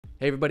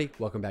Hey everybody,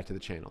 welcome back to the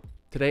channel.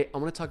 Today, I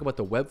want to talk about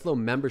the Webflow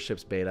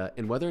memberships beta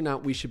and whether or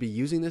not we should be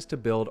using this to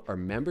build our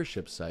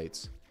membership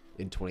sites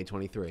in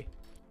 2023.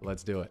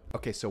 Let's do it.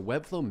 Okay, so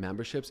Webflow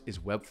memberships is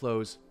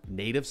Webflow's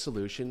native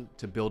solution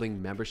to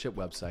building membership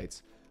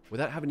websites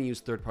without having to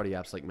use third-party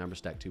apps like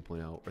MemberStack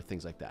 2.0 or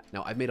things like that.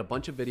 Now, I've made a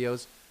bunch of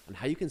videos on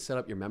how you can set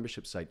up your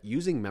membership site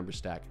using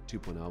MemberStack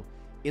 2.0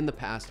 in the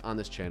past on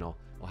this channel.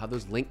 I'll have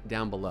those linked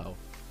down below.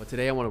 But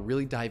today I want to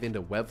really dive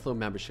into Webflow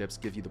memberships,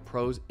 give you the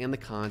pros and the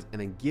cons, and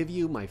then give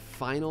you my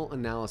final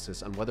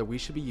analysis on whether we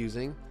should be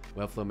using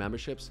Webflow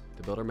memberships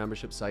to build our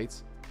membership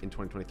sites in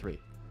 2023.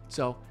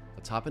 So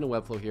let's hop into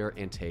Webflow here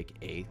and take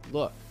a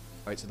look.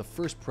 All right, so the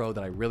first pro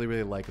that I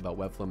really like about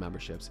Webflow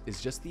memberships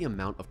is just the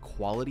amount of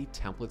quality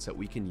templates that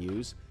we can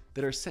use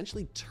that are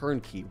essentially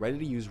turnkey, ready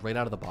to use right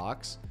out of the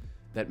box,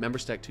 that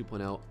MemberStack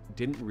 2.0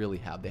 didn't really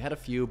have. They had a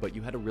few, but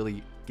you had to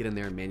really get in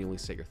there and manually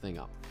set your thing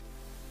up.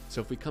 So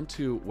if we come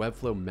to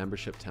Webflow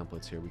membership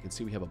templates here, we can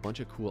see we have a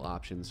bunch of cool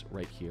options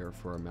right here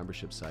for our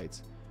membership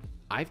sites.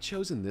 I've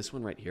chosen this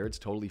one right here. It's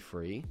totally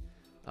free,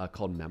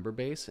 called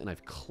MemberBase, and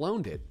I've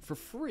cloned it for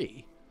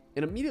free.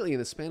 And immediately in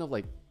the span of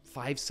like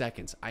 5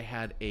 seconds, I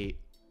had a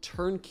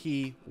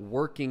turnkey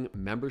working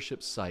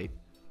membership site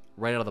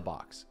right out of the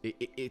box.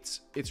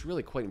 It's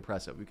really quite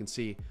impressive. We can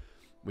see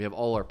we have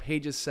all our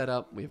pages set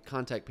up. We have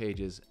contact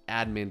pages,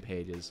 admin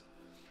pages,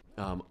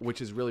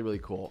 which is really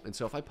cool. And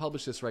so if I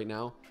publish this right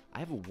now, I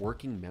have a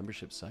working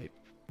membership site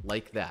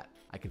like that.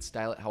 I can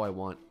style it how I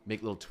want,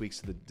 make little tweaks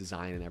to the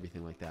design and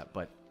everything like that.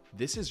 But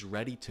this is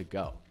ready to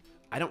go.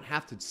 I don't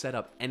have to set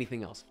up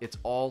anything else. It's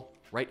all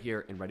right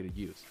here and ready to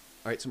use.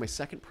 All right, so my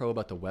second pro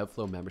about the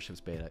Webflow memberships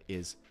beta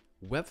is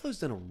Webflow's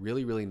done a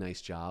really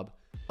nice job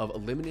of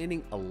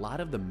eliminating a lot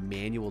of the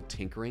manual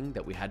tinkering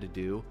that we had to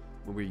do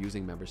when we were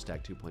using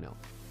MemberStack 2.0.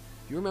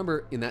 If you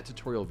remember in that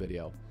tutorial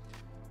video,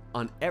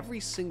 on every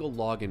single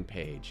login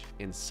page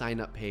and sign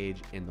up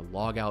page and the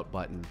logout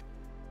button,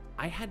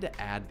 I had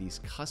to add these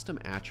custom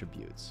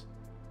attributes.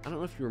 I don't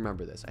know if you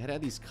remember this. I had to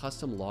add these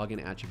custom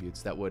login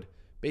attributes that would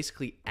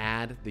basically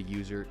add the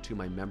user to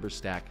my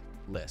MemberStack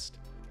list.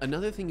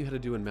 Another thing you had to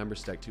do in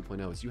MemberStack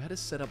 2.0 is you had to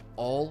set up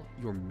all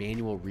your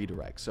manual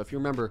redirects. So if you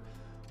remember,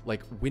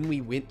 like when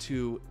we went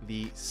to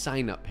the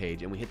sign up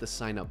page and we hit the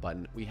sign up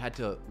button, we had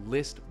to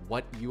list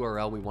what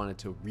URL we wanted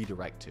to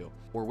redirect to.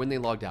 Or when they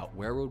logged out,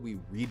 where would we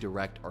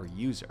redirect our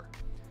user?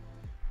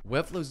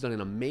 Webflow's done an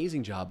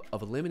amazing job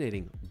of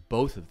eliminating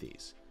both of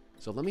these.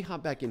 So let me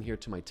hop back in here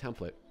to my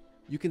template.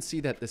 You can see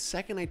that the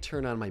second I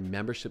turn on my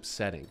membership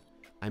setting,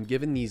 I'm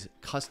given these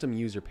custom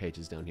user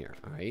pages down here,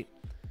 all right?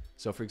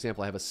 So for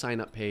example, I have a sign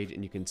up page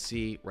and you can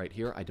see right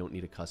here, I don't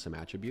need a custom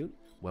attribute.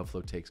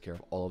 Webflow takes care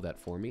of all of that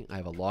for me. I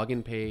have a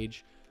login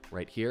page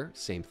right here,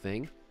 same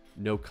thing,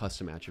 no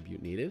custom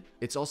attribute needed.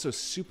 It's also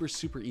super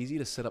easy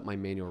to set up my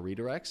manual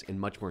redirects and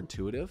much more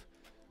intuitive.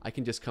 I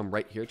can just come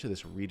right here to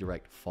this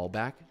redirect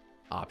fallback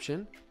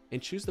option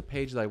and choose the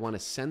page that I want to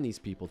send these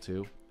people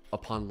to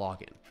upon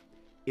login.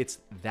 It's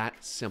that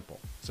simple.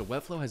 So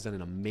Webflow has done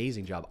an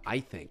amazing job, I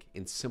think,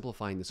 in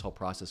simplifying this whole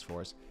process for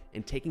us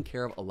and taking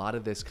care of a lot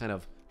of this kind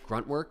of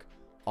grunt work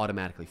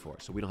automatically for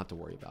us, so we don't have to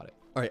worry about it.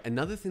 All right,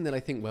 another thing that I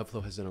think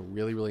Webflow has done a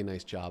really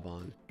nice job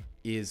on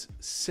is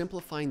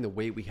simplifying the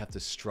way we have to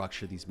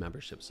structure these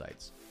membership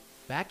sites.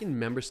 Back in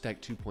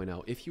MemberStack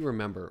 2.0, if you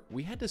remember,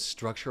 we had to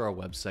structure our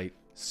website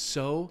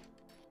so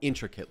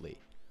intricately.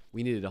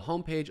 We needed a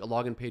home page, a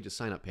login page, a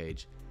sign up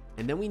page,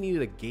 and then we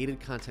needed a gated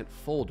content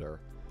folder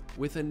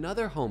with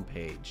another home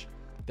page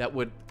that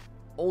would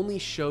only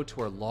show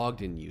to our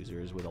logged in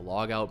users with a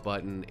logout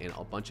button and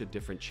a bunch of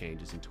different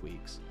changes and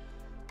tweaks.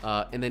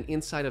 And then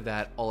inside of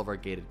that, all of our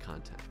gated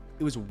content.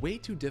 It was way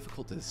too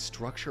difficult to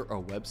structure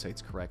our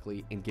websites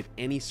correctly and get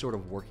any sort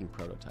of working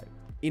prototype.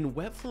 In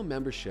Webflow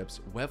memberships,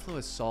 Webflow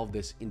has solved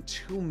this in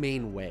two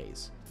main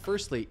ways.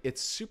 Firstly,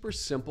 it's super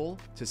simple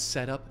to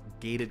set up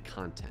gated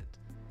content.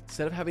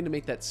 Instead of having to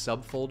make that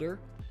subfolder,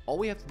 all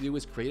we have to do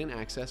is create an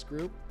access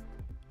group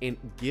and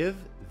give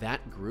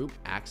that group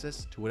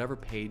access to whatever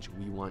page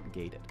we want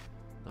gated.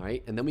 All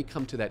right, and then we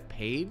come to that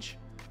page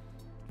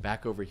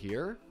back over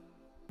here,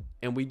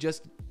 and we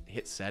just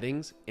hit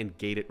settings and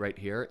gate it right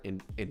here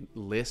and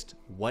list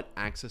what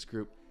access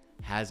group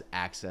has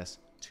access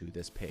to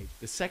this page.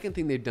 The second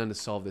thing they've done to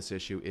solve this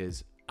issue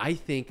is, I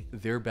think,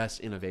 their best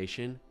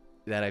innovation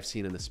that I've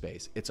seen in the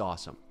space. It's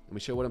awesome. Let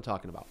me show you what I'm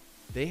talking about.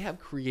 They have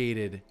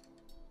created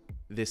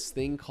this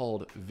thing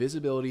called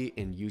visibility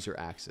and user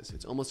access.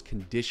 It's almost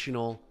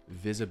conditional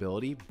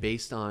visibility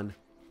based on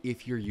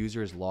if your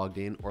user is logged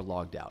in or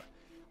logged out.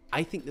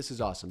 I think this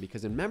is awesome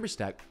because in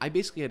MemberStack, I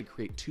basically had to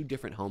create two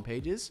different home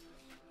pages.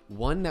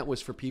 One that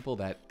was for people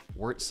that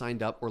weren't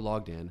signed up or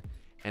logged in,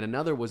 and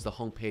another was the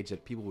home page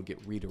that people would get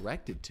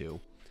redirected to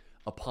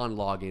upon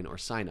login or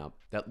sign up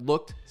that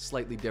looked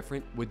slightly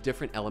different with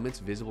different elements,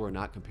 visible or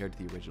not, compared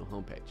to the original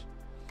homepage.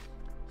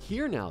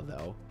 Here now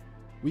though,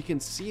 we can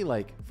see,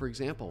 like, for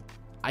example,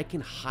 I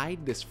can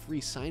hide this free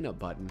sign up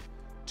button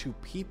to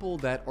people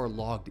that are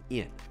logged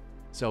in.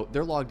 So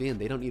they're logged in,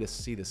 they don't need to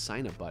see the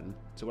sign up button.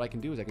 So what I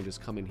can do is I can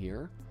just come in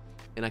here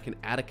and I can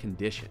add a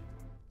condition.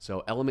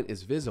 So element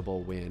is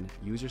visible when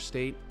user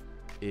state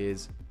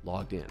is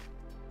logged in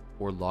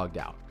or logged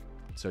out.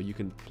 So you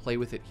can play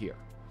with it here.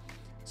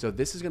 So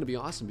this is going to be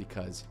awesome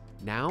because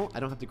now I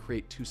don't have to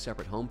create two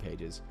separate home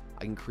pages.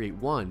 I can create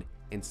one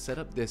and set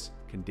up this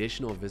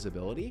conditional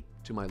visibility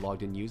to my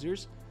logged in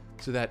users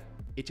so that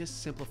it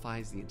just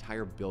simplifies the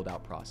entire build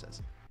out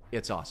process.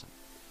 It's awesome.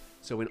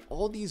 So in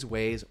all these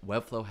ways,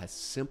 Webflow has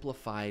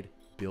simplified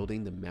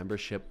building the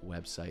membership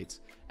websites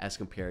as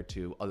compared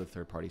to other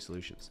third-party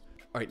solutions.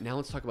 All right, now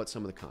let's talk about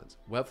some of the cons.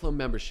 Webflow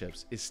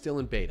memberships is still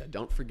in beta.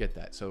 Don't forget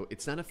that. So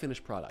it's not a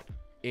finished product.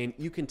 And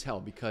you can tell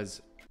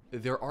because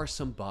there are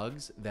some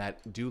bugs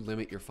that do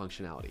limit your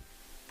functionality.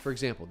 For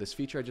example, this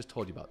feature I just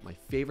told you about, my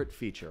favorite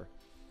feature,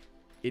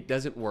 it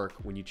doesn't work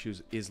when you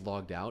choose is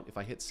logged out. If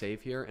I hit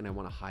save here and I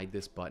want to hide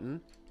this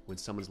button when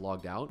someone's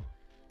logged out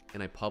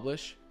and I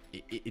publish,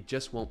 it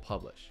just won't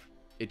publish.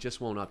 It just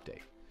won't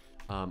update.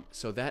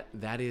 So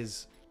that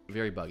is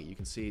very buggy. You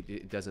can see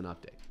it doesn't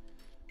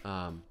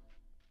update.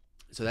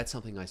 So that's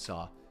something I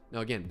saw.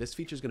 Now again, this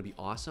feature is going to be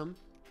awesome,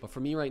 but for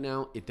me right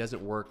now, it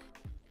doesn't work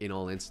in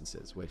all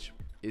instances, which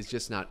is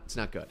just it's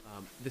not good.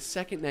 The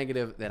second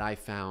negative that I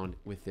found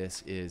with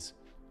this is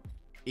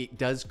it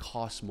does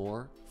cost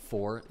more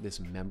for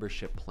this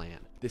membership plan.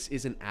 This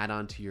is an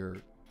add-on to your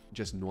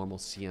just normal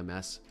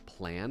CMS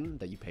plan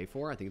that you pay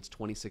for. I think it's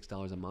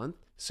 $26 a month.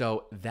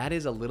 So that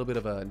is a little bit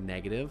of a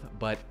negative,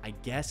 but I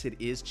guess it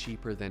is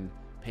cheaper than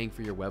paying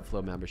for your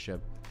Webflow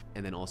membership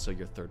and then also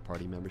your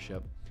third-party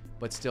membership.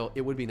 But still,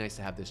 it would be nice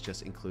to have this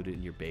just included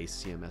in your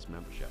base CMS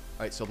membership.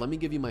 All right, so let me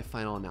give you my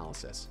final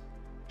analysis.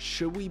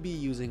 Should we be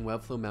using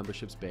Webflow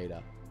memberships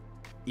beta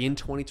in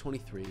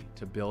 2023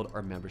 to build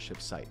our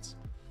membership sites?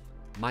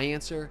 My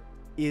answer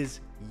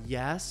is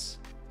yes,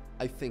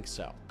 I think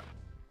so.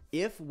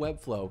 If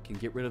Webflow can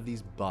get rid of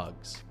these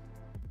bugs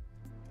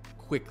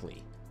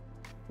quickly,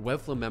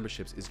 Webflow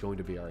memberships is going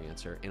to be our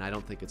answer, and I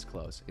don't think it's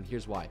close. And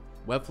here's why.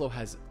 Webflow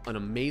has an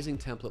amazing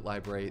template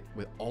library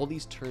with all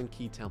these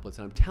turnkey templates,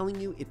 and I'm telling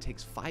you, it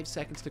takes 5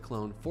 seconds to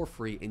clone for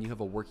free, and you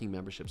have a working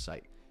membership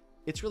site.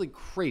 It's really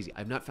crazy.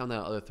 I've not found that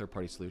on other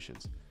third-party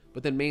solutions.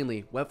 But then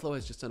mainly, Webflow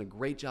has just done a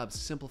great job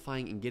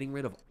simplifying and getting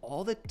rid of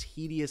all the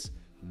tedious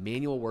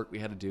manual work we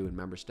had to do in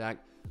MemberStack,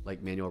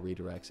 like manual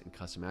redirects and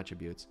custom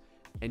attributes,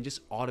 and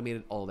just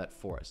automated all of that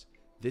for us.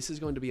 This is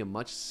going to be a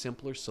much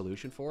simpler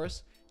solution for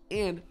us,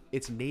 and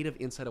it's native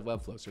inside of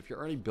Webflow. So if you're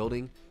already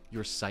building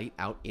your site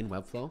out in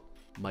Webflow,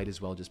 might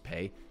as well just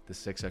pay the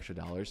 $6 extra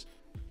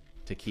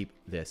to keep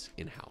this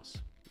in-house.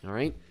 All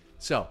right.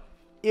 So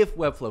if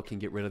Webflow can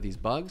get rid of these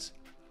bugs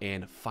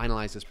and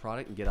finalize this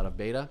product and get out of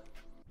beta,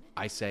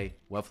 I say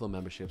Webflow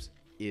memberships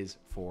is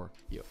for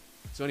you.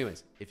 So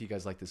anyways, if you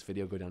guys like this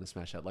video, go down and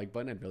smash that like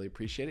button. I'd really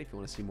appreciate it. If you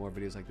want to see more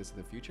videos like this in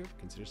the future,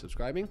 consider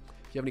subscribing.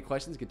 If you have any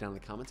questions, get down in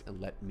the comments and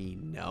let me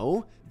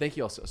know. Thank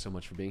you all so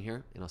much for being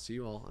here, and I'll see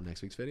you all on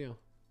next week's video.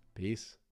 Peace.